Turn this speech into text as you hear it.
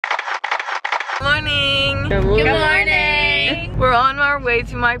Morning. Good morning. We're on our way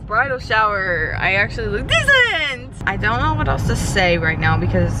to my bridal shower. I actually look decent. I don't know what else to say right now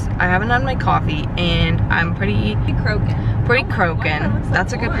because I haven't had my coffee and I'm pretty croaking.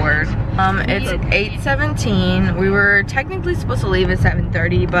 That's a good word. It's 8:17. We were technically supposed to leave at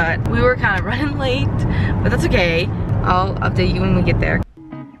 7:30, but we were kind of running late, but that's okay. I'll update you when we get there.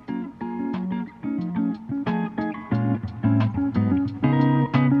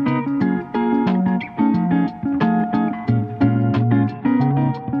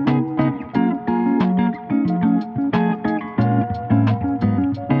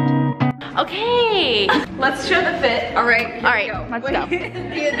 Okay, let's show the fit. All right, let's go.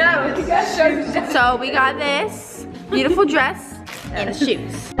 So we got this beautiful dress and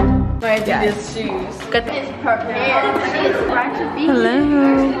shoes. My Adidas shoes. Good. It's prepared. Hello.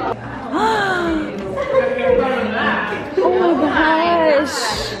 Oh my gosh.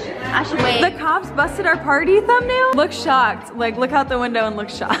 I should wait. The cops busted our party thumbnail? Look shocked. Like, look out the window and look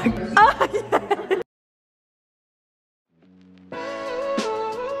shocked. Oh, yeah.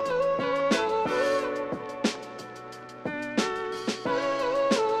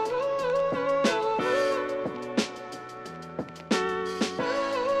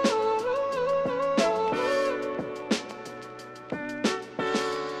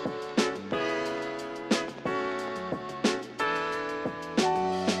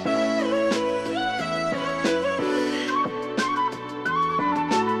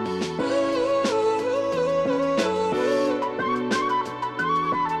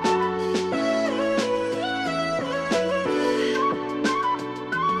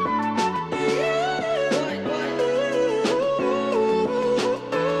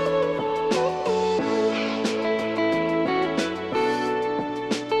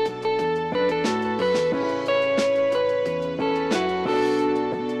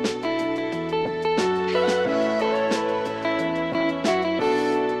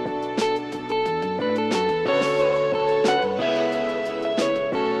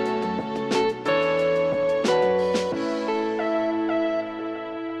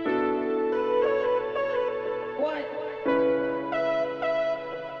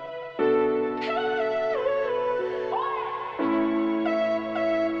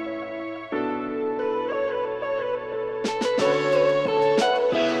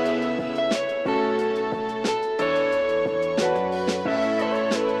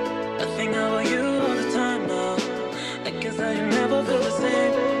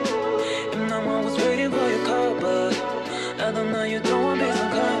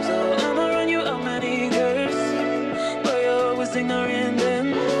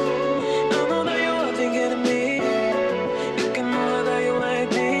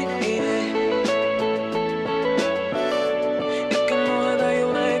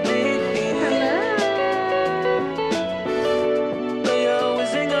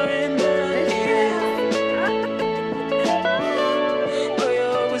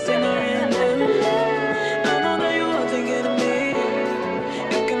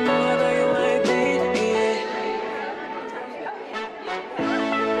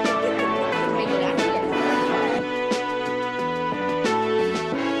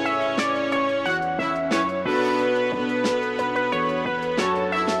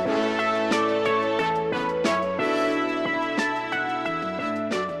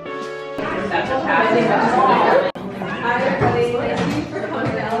 Hi everybody, thank you for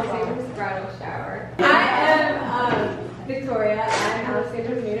coming to Alexandra's bridal shower. I am Victoria. I'm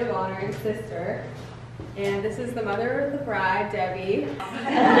Alexandra's maid of honor and sister. And this is the mother of the bride, Debbie.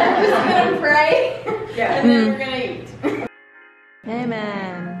 We're just gonna pray, and then we're gonna eat.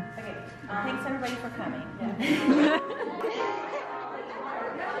 Amen. Okay, thanks everybody for coming. Yeah.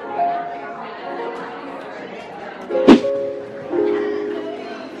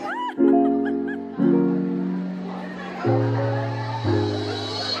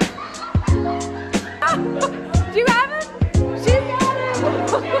 Do you have it? She got it!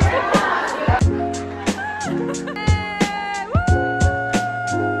 Hey, woo!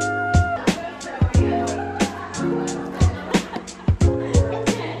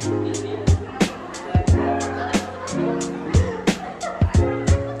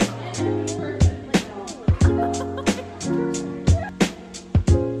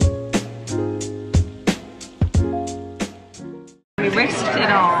 We risked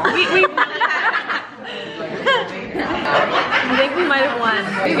it all. I think we might have won,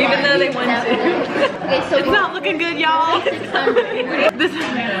 even though they won too. Okay, so it's not looking good, y'all. This is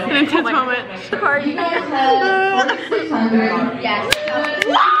an intense moment. you guys have 600. Yes.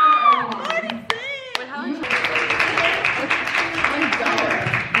 Wait, how long?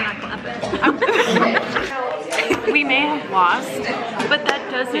 I'm not clapping. lost, but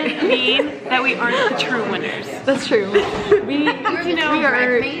that doesn't mean that we aren't the true winners. That's true. We are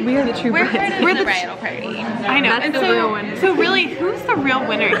the true bridesmaids. We're the bridal party. I know. That's and the so, real winner. So really, who's the real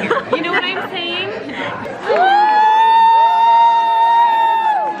winner here? You know what I'm saying?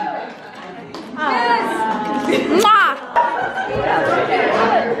 Mwah!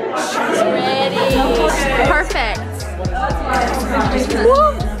 Ready. Perfect. Woo!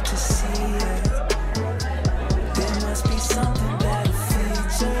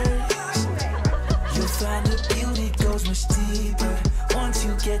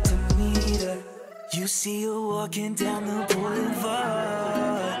 You see her walking down the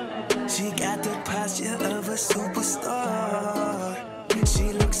boulevard. She got the posture of a superstar.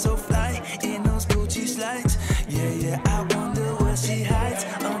 She looks so fly in those Gucci slides. Yeah, yeah, I wonder what she hides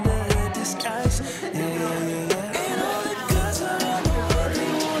under her disguise. Yeah, yeah, yeah. And all the girls around the world,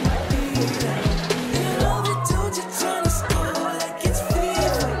 they wanna be her. And all the dudes are trying to score like it's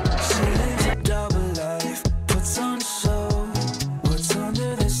fever. She lives a double life, puts on a show. What's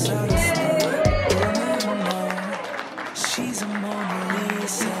under the side of snow? She's a Mona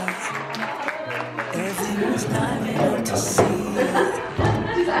Lisa. Everyone's lining up to see her.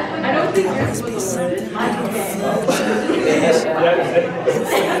 I don't think there must be something in the future.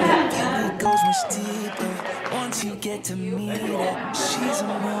 It goes much deeper once you get to meet her. She's a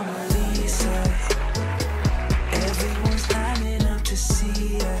Mona Lisa. Everyone's lining up to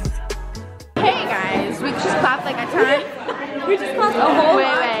see her. Hey guys, we just clapped like a ton. We just clapped a whole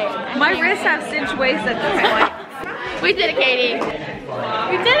Wait. My wrists have cinched waist at this point. We did it, Katie.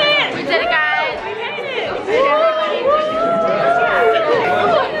 We did it. We did it, guys. We made it.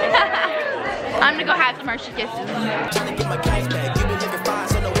 I'm gonna go have some Hershey Kisses. Trying to get my cash back. You been looking fine,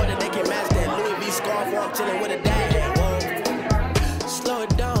 so no wonder they can match that. Louis V scarf, I'm chilling with a dad. Whoa. Slow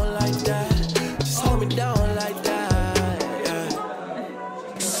it down like that. Just hold me down like that. Yeah.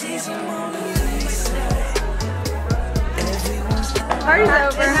 She's a Mona Lisa. Everyone's Party's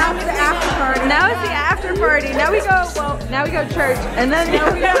over. Now it's the after party. Now it's the after party. Now we go. Well, now we go to church, and then we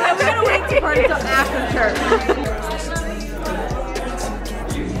gotta wait to party till after church.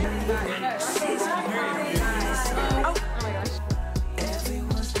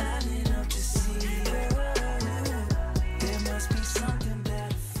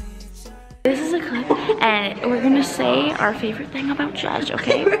 This is a clip, and we're gonna say our favorite thing about Judge,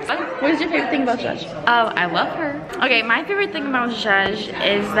 okay? What is your favorite thing about Judge? oh, I love her. Okay, my favorite thing about Judge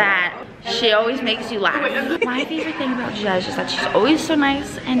is that she always makes you laugh. My favorite thing about Judge is that she's always so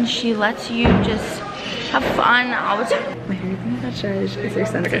nice, and she lets you just have fun all the time. My favorite thing about Judge is her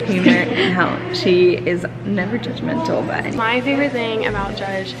sense of humor and how she is never judgmental about anything. My favorite thing about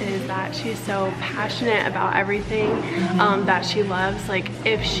Judge is that she's so passionate about everything that she loves. Like,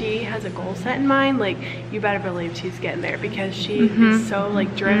 if she has a goal set in mind, like, you better believe she's getting there, because she is so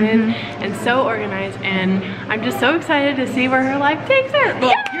like driven and so organized, and I'm just so excited to see where her life takes her.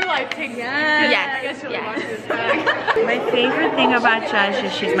 Well, your life takes her. Yes, I guess you'll yes. watch this back. My favorite thing about Judge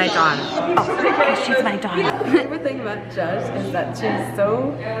is she's my daughter. Oh, she's my daughter. My favorite thing about Judge is that she's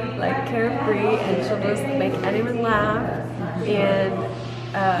so like carefree, and she'll just make anyone laugh, and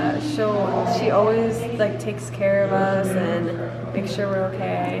she always like takes care of us and makes sure we're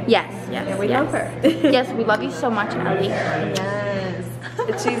okay. Yes, yes, And we yes. love her. Yes, we love you so much, Ellie. Yes.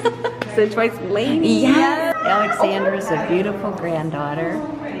 And she's the choice lady. Yes. Alexandra is a beautiful granddaughter.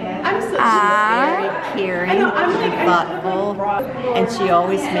 I'm so Very caring and thoughtful, and she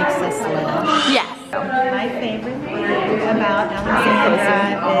always makes us laugh. Yes. My favorite thing about Alexandra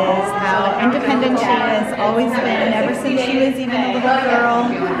is how independent she has always been ever since she was even a little girl,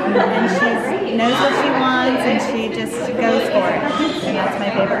 and she knows what she wants and she just goes for it, and that's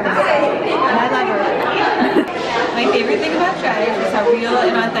my favorite thing, and I love her. My favorite thing about Judge is how real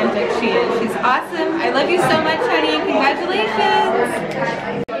and authentic she is. She's awesome. I love you so much, honey, and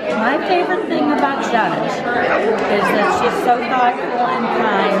congratulations. My favorite thing about Judge is that she's so thoughtful and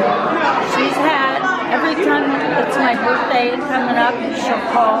kind. She's had, every time it's my birthday coming up, she'll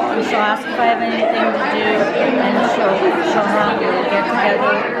call and she'll ask if I have anything to do, and she'll hang and get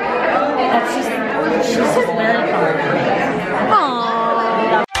together. That's she's just very hard for me.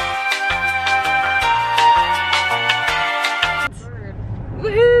 Aww.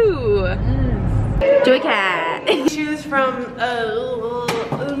 Woohoo! Joy Cat. Choose from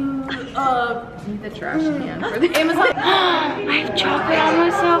The trash can for the Amazon. I have chocolate on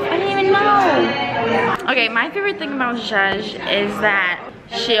myself. I didn't even know. Okay, my favorite thing about Judge is that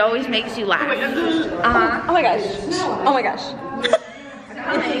she always makes you laugh. Oh my gosh. Oh my gosh.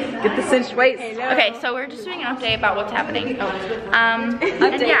 Get the cinched waist. Okay, so we're just doing an update about what's happening. And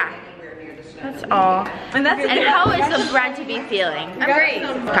yeah, that's all. And that's And how is the bride to be feeling? great.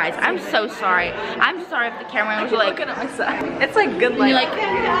 Guys, I'm so sorry. I'm sorry if the camera was like, looking at myself. It's like good light. like,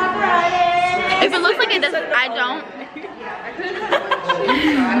 if it looks like it doesn't, I don't.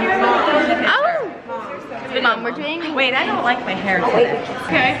 Oh! Mom, we're doing. Wait, I don't like my hair today.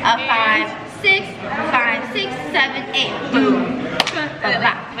 Okay. 5, 6, 5, 6, 7, 8. Boom.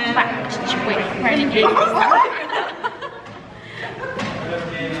 Wait,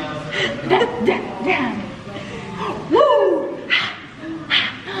 damn. Woo!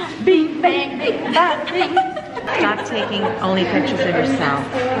 Bing, bang, bing, bang, bing. Stop taking only pictures of yourself.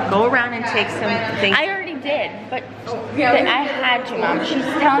 Go around and take some things. I already did, but I had to, Mom. She's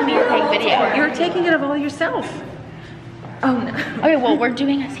telling me to take video. You're taking it of all yourself. Oh no. Okay, well, we're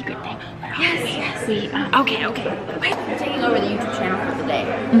doing a secret thing. Yes. Okay. We're taking over the YouTube channel for the day.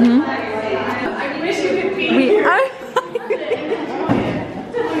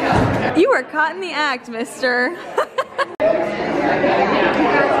 You are caught in the act, mister.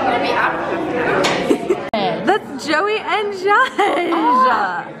 That's Joey and Josh.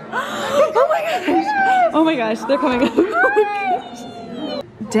 Oh my gosh. Oh my gosh, they're coming up. Oh my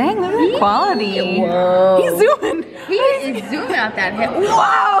gosh. Dang, look at the quality. Whoa. He's zooming. He is zooming out that hit.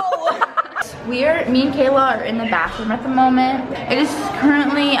 Wow! Me and Kayla are in the bathroom at the moment. It is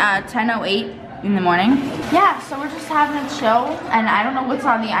currently 10:08 in the morning. Yeah, so we're just having a chill, and I don't know what's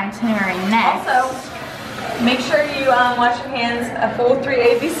on the itinerary next. Also, make sure you wash your hands a full 3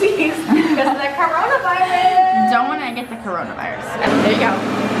 ABCs because of the coronavirus. Don't want to get the coronavirus. There you go.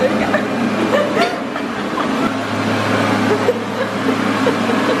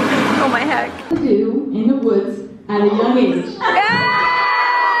 Oh my heck. Do in the woods at a young age.